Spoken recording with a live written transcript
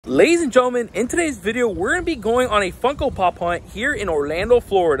Ladies and gentlemen, in today's video, we're going to be going on a Funko Pop hunt here in Orlando,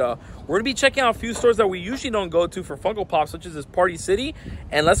 Florida. We're going to be checking out a few stores that we usually don't go to for Funko Pops, such as this Party City.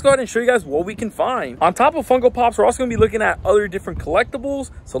 And let's go ahead and show you guys what we can find. On top of Funko Pops, we're also going to be looking at other different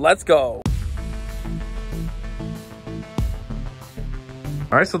collectibles. So let's go.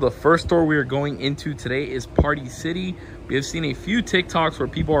 All right, so the first store we are going into today is Party City. We have seen a few TikToks where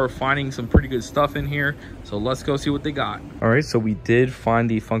people are finding some pretty good stuff in here. So let's go see what they got. All right, so we did find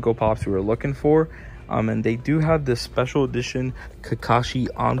the Funko Pops we were looking for. And they do have this special edition Kakashi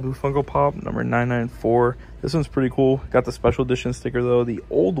Anbu Funko Pop, number 994. This one's pretty cool. Got the special edition sticker though, the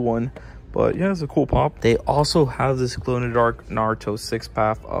old one. But yeah, it's a cool pop. They also have this glow-in-the-dark Naruto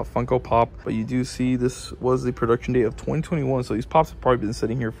 6-pack Funko Pop. But you do see this was the production date of 2021. So these pops have probably been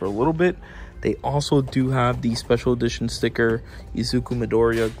sitting here for a little bit. They also do have the special edition sticker Izuku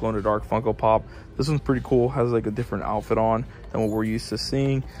Midoriya glow-in-the-dark Funko Pop. This one's pretty cool. Has like a different outfit on than what we're used to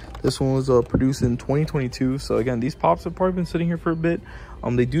seeing. This one was produced in 2022. So again, these pops have probably been sitting here for a bit.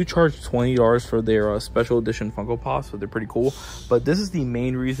 They do charge $20 for their special edition Funko Pops, so they're pretty cool. But this is the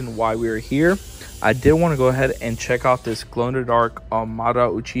main reason why we are here. I did want to go ahead and check out this glow-in-the-dark Mara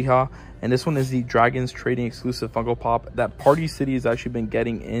Uchiha. And this one is the Dragons Trading exclusive Funko Pop that Party City has actually been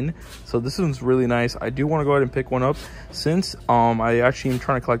getting in. So this one's really nice. I do want to go ahead and pick one up since I actually am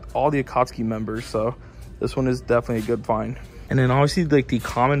trying to collect all the Akatsuki members. So this one is definitely a good find. And then obviously like the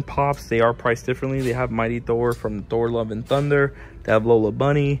common pops, they are priced differently. They have Mighty Thor from Thor Love and Thunder. They have Lola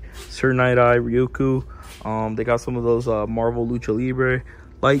Bunny, Sir Night-Eye, Ryuku. They got some of those Marvel Lucha Libre,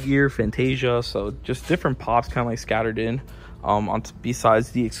 Lightyear, Fantasia. So just different pops kind of like scattered in.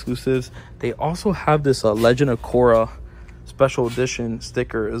 Besides the exclusives, they also have this Legend of Korra special edition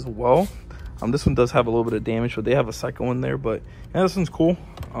sticker as well. This one does have a little bit of damage, but they have a second one there. But yeah, this one's cool.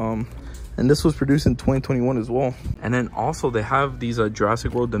 And this was produced in 2021 as well. And then also they have these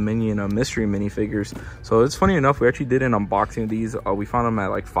Jurassic World Dominion mystery minifigures. So it's funny enough, we actually did an unboxing of these. We found them at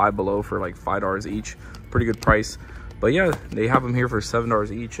like Five Below for like $5 each. Pretty good price. But yeah, they have them here for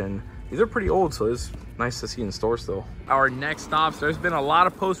 $7 each. And these are pretty old, so it's nice to see in store still. Our next stops, there's been a lot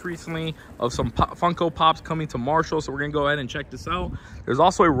of posts recently of some Funko Pops coming to Marshall, so we're gonna go ahead and check this out. There's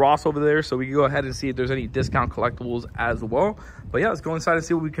also a Ross over there, so we can go ahead and see if there's any discount collectibles as well. But yeah, let's go inside and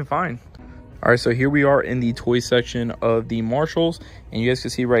see what we can find. All right, so here we are in the toy section of the Marshalls, and you guys can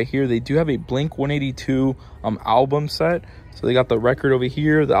see right here, they do have a Blink 182 album set. So they got the record over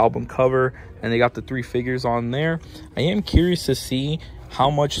here, the album cover, and they got the 3 figures on there. I am curious to see how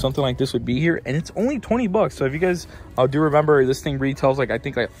much something like this would be here, and it's only 20 bucks. So if you guys do remember, this thing retails like I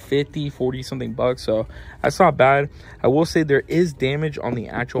think like 40 something bucks, so that's not bad. I will say there is damage on the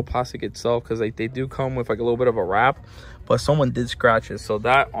actual plastic itself, because like they do come with like a little bit of a wrap, but someone did scratch it. So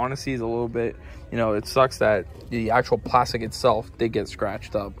that honestly is a little bit, you know, it sucks that the actual plastic itself did get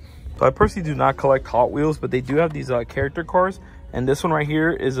scratched up. So I personally do not collect Hot Wheels, but they do have these character cars, and this one right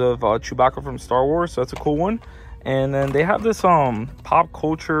here is of Chewbacca from Star Wars, so that's a cool one. And then they have this pop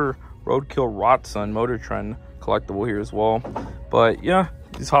culture roadkill Rotsun Motor Trend collectible here as well. But yeah,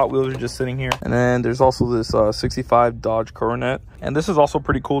 these Hot Wheels are just sitting here. And then there's also this 65 Dodge Coronet, and this is also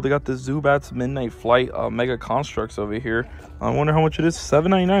pretty cool. They got the Zubats Midnight Flight Mega Constructs over here. I wonder how much it is.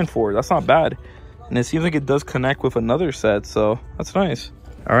 $7.99 for it. That's not bad, and it seems like it does connect with another set, so that's nice.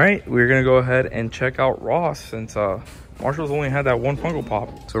 All right, we're gonna go ahead and check out Ross since Marshall's only had that one Funko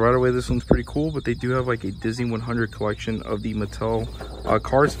Pop. So right away, this one's pretty cool, but they do have like a Disney 100 collection of the Mattel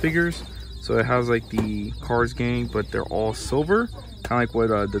Cars figures. So it has like the Cars gang, but they're all silver, kind of like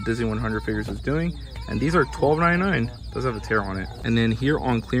what the Disney 100 figures is doing. And these are $12.99. Does have a tear on it. And then here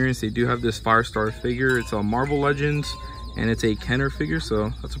on clearance, they do have this Firestar figure. It's a Marvel Legends, and it's a Kenner figure,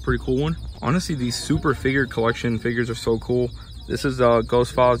 so that's a pretty cool one. Honestly, these super figure collection figures are so cool. This is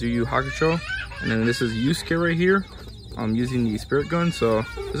Ghost Files Yu Yu Hakusho, and then this is Yusuke right here. I'm using the spirit gun, so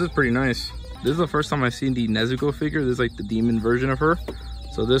this is pretty nice. This is the first time I've seen the Nezuko figure. This is like the demon version of her.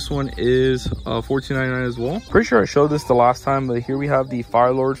 So this one is $14.99 as well. Pretty sure I showed this the last time, but here we have the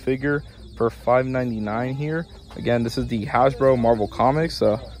Fire Lord figure for $5.99 here. Again, this is the Hasbro Marvel Comics.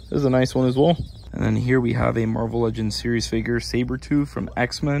 This is a nice one as well. And then here we have a Marvel Legends series figure, Sabretooth from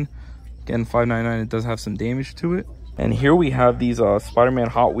X-Men. Again, $5.99. It does have some damage to it. And here we have these Spider-Man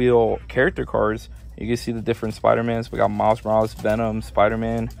Hot Wheel character cards. You can see the different Spider-Mans. We got Miles Morales, Venom,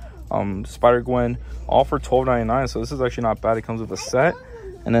 Spider-Man, Spider-Gwen, all for $12.99. So this is actually not bad. It comes with a set.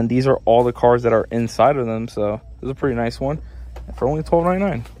 And then these are all the cards that are inside of them. So this is a pretty nice one for only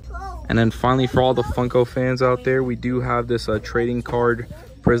 $12.99. And then finally, for all the Funko fans out there, we do have this trading card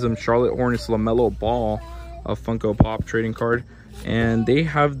Prism Charlotte Hornets LaMelo Ball Funko Pop trading card. And they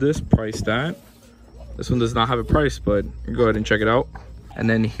have this priced at, this one does not have a price, but go ahead and check it out. And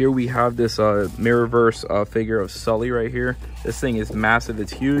then here we have this Mirrorverse figure of Sully right here. This thing is massive,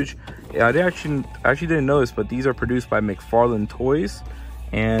 it's huge. Yeah, I actually didn't know this, but these are produced by McFarlane Toys,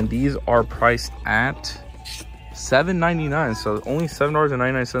 and these are priced at $7.99, so only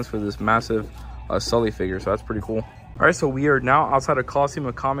 $7.99 for this massive Sully figure, so that's pretty cool. All right, so we are now outside of Coliseum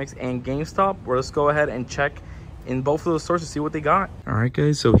of Comics and GameStop, where let's go ahead and check in both of those stores to see what they got. All right,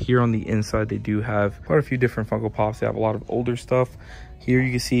 guys, so here on the inside, they do have quite a few different Funko Pops. They have a lot of older stuff. Here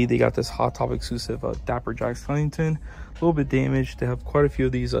you can see they got this Hot Top exclusive Dapper Jack Huntington, a little bit damaged. They have quite a few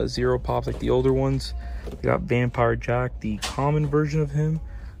of these Zero Pops, like the older ones. They got Vampire Jack, the common version of him,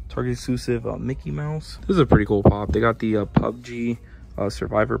 Target exclusive Mickey Mouse. This is a pretty cool pop. They got the PUBG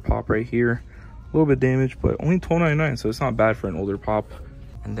Survivor Pop right here, a little bit damaged, but only $12.99, so it's not bad for an older pop.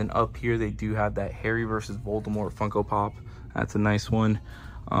 And then up here they do have that Harry versus Voldemort Funko Pop. That's a nice one.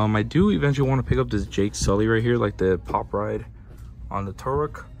 I do eventually want to pick up this Jake Sully right here, like the pop ride on the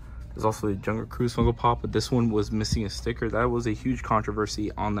Turok. There's also the Jungle Cruise Funko Pop, but this one was missing a sticker. That was a huge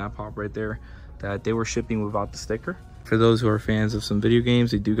controversy on that pop right there, that they were shipping without the sticker. For those who are fans of some video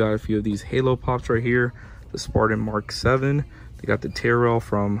games, they do got a few of these Halo Pops right here. The Spartan Mark 7. They got the Tyrell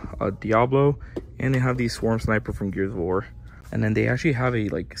from Diablo, and they have the Swarm Sniper from Gears of War. And then they actually have a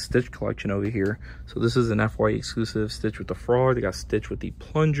like Stitch collection over here. So this is an FYE exclusive Stitch with the Frog. They got Stitch with the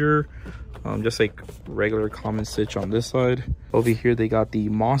Plunger, just like regular common Stitch on this side. Over here they got the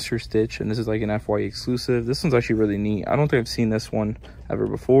Monster Stitch, and this is like an FYE exclusive. This one's actually really neat. I don't think I've seen this one ever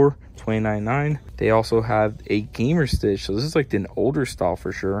before. $29.99. They also have a Gamer Stitch, so this is like an older style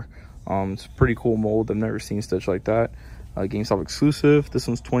for sure. It's a pretty cool mold. I've never seen Stitch like that. GameStop exclusive. This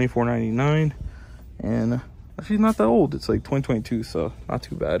one's $24.99, and actually not that old. It's like 2022, so not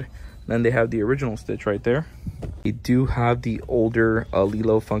too bad. And then they have the original Stitch right there. They do have the older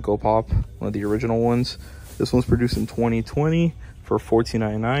Lilo Funko Pop, one of the original ones. This one's produced in 2020 for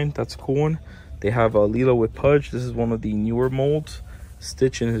 $14.99. That's a cool one. They have Lilo with Pudge. This is one of the newer molds.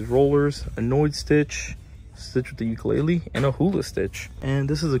 Stitch in his rollers, Annoyed Stitch, Stitch with the ukulele, and a Hula Stitch. And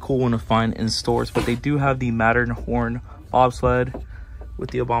this is a cool one to find in stores, but they do have the Matterhorn bobsled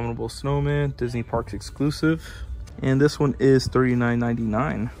with the Abominable Snowman, Disney Parks exclusive. And this one is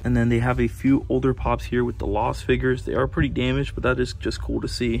 $39.99. And then they have a few older pops here with the Lost figures. They are pretty damaged, but that is just cool to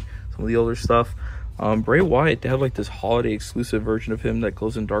see some of the older stuff. Bray Wyatt, they have like this holiday exclusive version of him that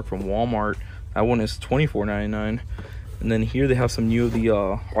glows in dark from Walmart. That one is $24.99. And then here they have some new of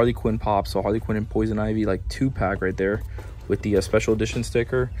the Harley Quinn pops. So Harley Quinn and Poison Ivy, like 2-pack right there with the special edition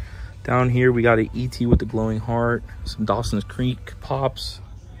sticker. Down here we got a E.T. with the glowing heart, some Dawson's Creek pops.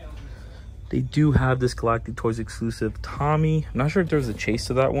 They do have this Galactic Toys exclusive Tommy. I'm not sure if there's a chase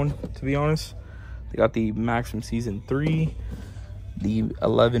to that one, to be honest. They got the Max from season 3. The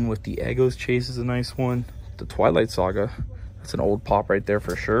 11 with the Eggos chase is a nice one. The Twilight Saga, that's an old pop right there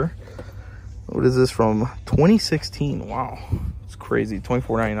for sure. What is this from 2016? Wow, it's crazy.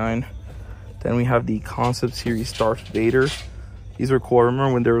 $24.99. Then we have the Concept Series Darth Vader. These are cool. I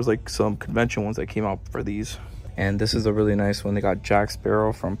remember when there was like some convention ones that came out for these. And this is a really nice one. They got Jack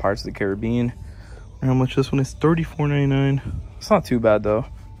Sparrow from Pirates of the Caribbean. How much this one is? $34.99. It's not too bad though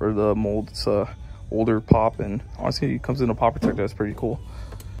for the mold. It's a older pop, and honestly it comes in a pop protector. That's pretty cool.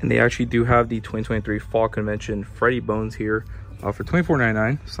 And they actually do have the 2023 Fall Convention Freddy Bones here for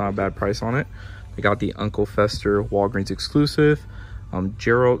 $24.99. It's not a bad price on it. They got the Uncle Fester Walgreens exclusive,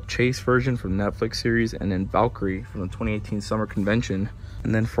 Gerald Chase version from Netflix series, and then Valkyrie from the 2018 Summer Convention.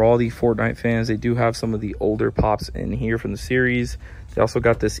 And then for all the Fortnite fans, they do have some of the older pops in here from the series. They also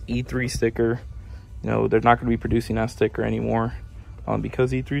got this E3 sticker. You know, they're not going to be producing that sticker anymore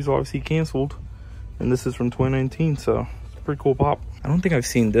because E3 is obviously canceled. And this is from 2019, so it's a pretty cool pop. I don't think I've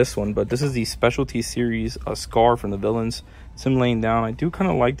seen this one, but this is the Specialty Series Scar from the Villains. It's him laying down. I do kind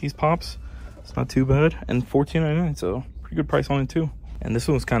of like these pops. It's not too bad. And $14.99, so pretty good price on it too. And this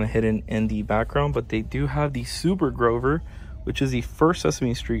one's kind of hidden in the background, but they do have the Super Grover, which is the first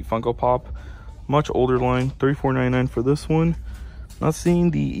Sesame Street Funko Pop. Much older line, $34.99 for this one. Not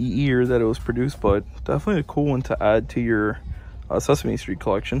seeing the year that it was produced, but definitely a cool one to add to your Sesame Street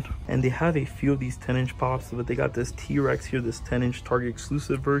collection. And they have a few of these 10-inch pops, but they got this T-Rex here, this 10-inch Target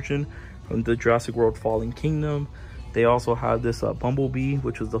exclusive version from the Jurassic World Fallen Kingdom. They also have this Bumblebee,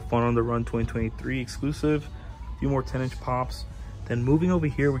 which was the Fun on the Run 2023 exclusive. A few more 10-inch pops. Then moving over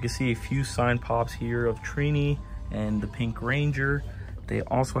here, we can see a few signed pops here of Trini and the Pink Ranger. They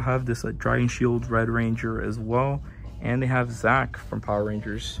also have this Dragon Shield Red Ranger as well. And they have Zack from Power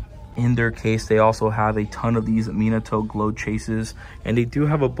Rangers. In their case, they also have a ton of these Minato Glow Chases. And they do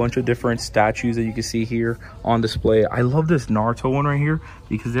have a bunch of different statues that you can see here on display. I love this Naruto one right here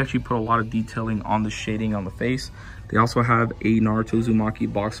because they actually put a lot of detailing on the shading on the face. They also have a Naruto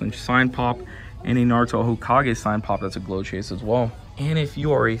Uzumaki box lunch sign pop and a Naruto Hokage sign pop that's a glow chase as well. And if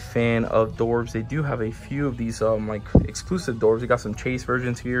you are a fan of Dorbs, they do have a few of these like exclusive Dorbs. They got some chase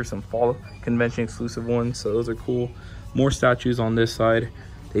versions here, some fall convention exclusive ones, so those are cool. More statues on this side.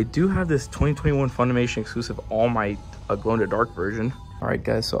 They do have this 2021 Funimation exclusive All Might glow in the dark version. All right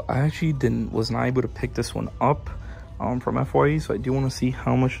guys, so I actually was not able to pick this one up from FYE, so I do want to see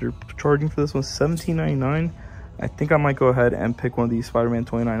how much they're charging for this one. $17.99. I think I might go ahead and pick one of these Spider-Man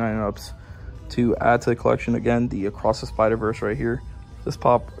 29.99 ups to add to the collection. Again, the Across the Spider-Verse right here. This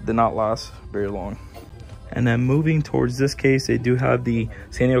pop did not last very long. And then moving towards this case, they do have the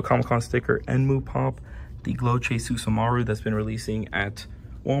San Diego Comic-Con sticker Enmu pop, the Glow Chase Susamaru that's been releasing at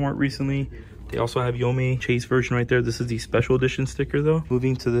Walmart recently. They also have Yomi Chase version right there. This is the special edition sticker though.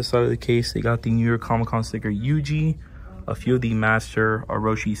 Moving to this side of the case, they got the New York Comic-Con sticker Yuji, a few of the Master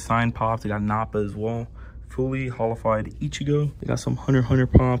Orochi sign pops. They got Nappa as well. Fully holified Ichigo. They got some Hunter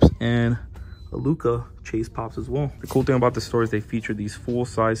pops and a Luca Chase pops as well. The cool thing about the store is they feature these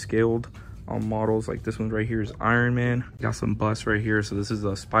full-size scaled models. Like this one right here is Iron Man. Got some busts right here. So this is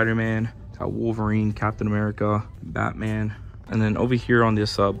a Spider-Man. Got Wolverine, Captain America, Batman. And then over here on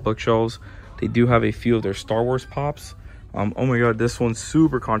this bookshelves, they do have a few of their Star Wars pops. Oh my god, this one's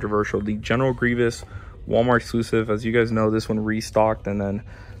super controversial. The General Grievous Walmart exclusive. As you guys know, this one restocked and then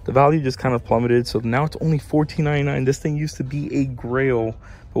the value just kind of plummeted. So now it's only $14.99. This thing used to be a grail,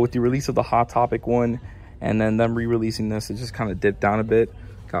 but with the release of the Hot Topic one and then them re-releasing this, it just kind of dipped down a bit.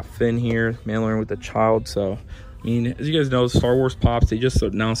 Got Finn here, Mandalorian with the child. So, I mean, as you guys know, Star Wars pops, they just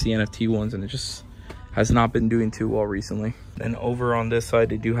announced the NFT ones and it just has not been doing too well recently. Then over on this side,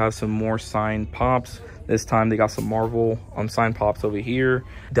 they do have some more signed pops. This time they got some Marvel signed pops over here.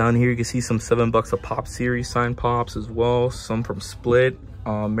 Down here, you can see some $7 a pop series signed pops as well. Some from Split,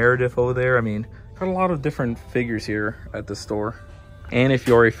 Meredith over there. I mean, got a lot of different figures here at the store. And if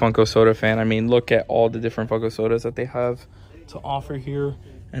you're a Funko Soda fan, I mean, look at all the different Funko Sodas that they have to offer here.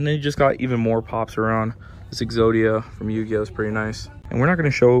 And then you just got even more pops around. This Exodia from Yu-Gi-Oh is pretty nice. And we're not going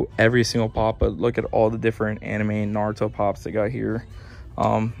to show every single pop, but look at all the different anime and Naruto pops they got here.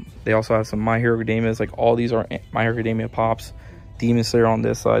 They also have some My Hero Academias. Like all these are My Hero Academia pops. Demon Slayer on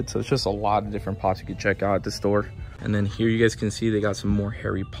this side. So it's just a lot of different pops you can check out at the store. And then here you guys can see they got some more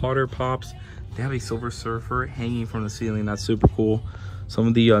Harry Potter pops. They have a Silver Surfer hanging from the ceiling. That's super cool. Some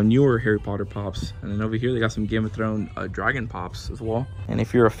of the newer Harry Potter pops. And then over here, they got some Game of Thrones dragon pops as well. And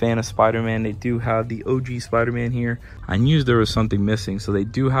if you're a fan of Spider-Man, they do have the OG Spider-Man here. I knew there was something missing. So they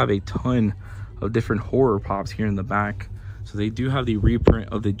do have a ton of different horror pops here in the back. So they do have the reprint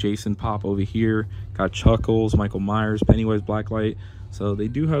of the Jason pop over here. Got Chuckles, Michael Myers, Pennywise, Blacklight. So they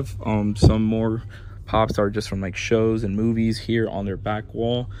do have some more pops that are just from like shows and movies here on their back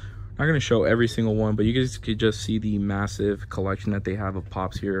wall. Not going to show every single one, but you guys could just see the massive collection that they have of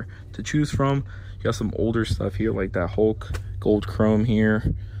pops here to choose from. You got some older stuff here like that Hulk gold chrome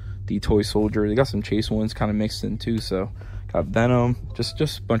here, the Toy Soldier. They got some chase ones kind of mixed in too. So got Venom, just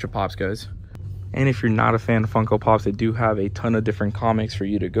a bunch of pops, guys. And if you're not a fan of Funko Pops, they do have a ton of different comics for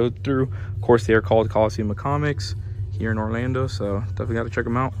you to go through. Of course, they are called Coliseum of Comics here in Orlando, so definitely got to check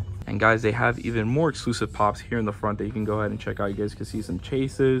them out. And guys, they have even more exclusive pops here in the front that you can go ahead and check out. You guys can see some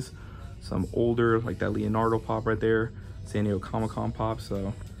chases, some older, like that Leonardo pop right there, San Diego Comic-Con pop.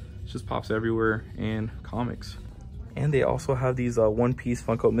 So it's just pops everywhere and comics. And they also have these one-piece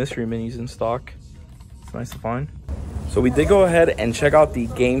Funko mystery minis in stock. It's nice to find. So we did go ahead and check out the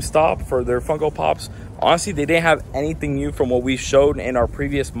GameStop for their Funko Pops. Honestly, they didn't have anything new from what we showed in our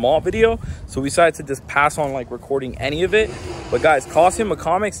previous mall video. So we decided to just pass on like recording any of it. But guys, Coliseum of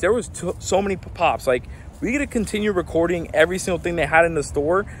Comics, there was so many pops. Like we could continue recording every single thing they had in the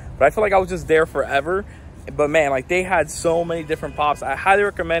store, but I feel like I was just there forever. But man, like they had so many different pops. I highly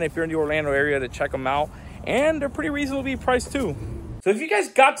recommend if you're in the Orlando area to check them out. And they're pretty reasonably priced too. So if you guys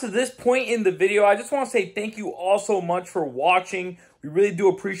got to this point in the video, I just want to say thank you all so much for watching. We really do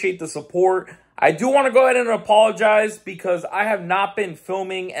appreciate the support. I do want to go ahead and apologize because I have not been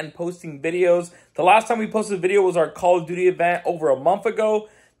filming and posting videos. The last time we posted a video was our Call of Duty event over a month ago.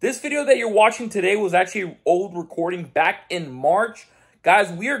 This video that you're watching today was actually old recording back in March.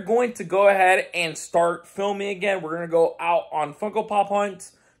 Guys, we are going to go ahead and start filming again. We're going to go out on Funko Pop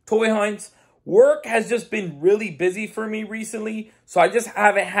hunts, toy hunts. Work has just been really busy for me recently, so I just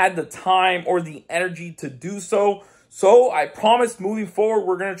haven't had the time or the energy to do so. So I promise moving forward,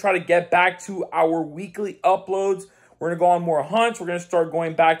 we're going to try to get back to our weekly uploads. We're going to go on more hunts. We're going to start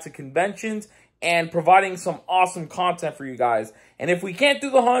going back to conventions and providing some awesome content for you guys. And if we can't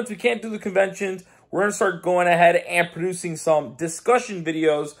do the hunts, we can't do the conventions, we're going to start going ahead and producing some discussion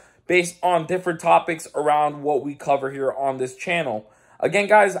videos based on different topics around what we cover here on this channel. Again,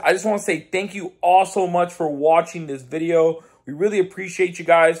 guys, I just want to say thank you all so much for watching this video. We really appreciate you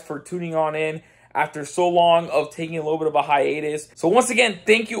guys for tuning on in after so long of taking a little bit of a hiatus. So once again,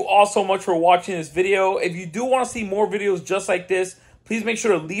 thank you all so much for watching this video. If you do want to see more videos just like this, please make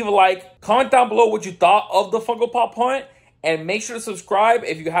sure to leave a like, comment down below what you thought of the Funko Pop hunt, and make sure to subscribe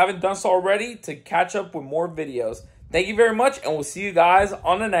if you haven't done so already to catch up with more videos. Thank you very much, and we'll see you guys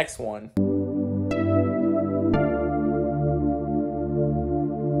on the next one.